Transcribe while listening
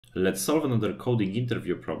Let's solve another coding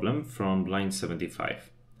interview problem from line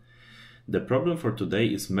 75. The problem for today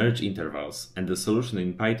is merge intervals, and the solution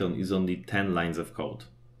in Python is only 10 lines of code.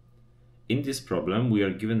 In this problem, we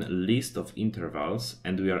are given a list of intervals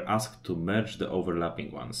and we are asked to merge the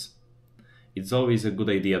overlapping ones. It's always a good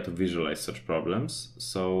idea to visualize such problems.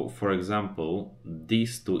 So, for example,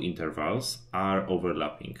 these two intervals are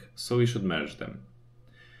overlapping, so we should merge them.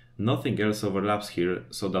 Nothing else overlaps here,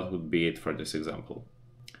 so that would be it for this example.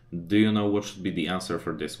 Do you know what should be the answer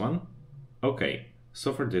for this one? Okay,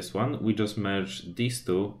 so for this one, we just merge these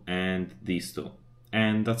two, and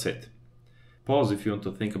that's it. Pause if you want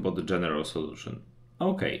to think about the general solution.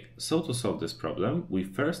 Okay, so to solve this problem, we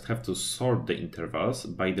first have to sort the intervals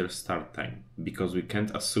by their start time, because we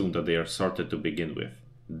can't assume that they are sorted to begin with.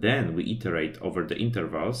 Then we iterate over the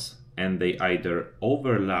intervals, and they either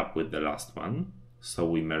overlap with the last one, so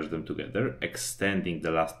we merge them together, extending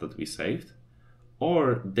the last that we saved,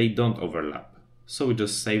 or they don't overlap, so we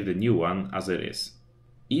just save the new one as it is.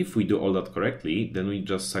 If we do all that correctly, then we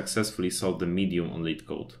just successfully solve the medium on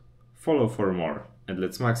LeetCode. Follow for more, and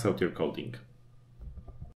let's max out your coding.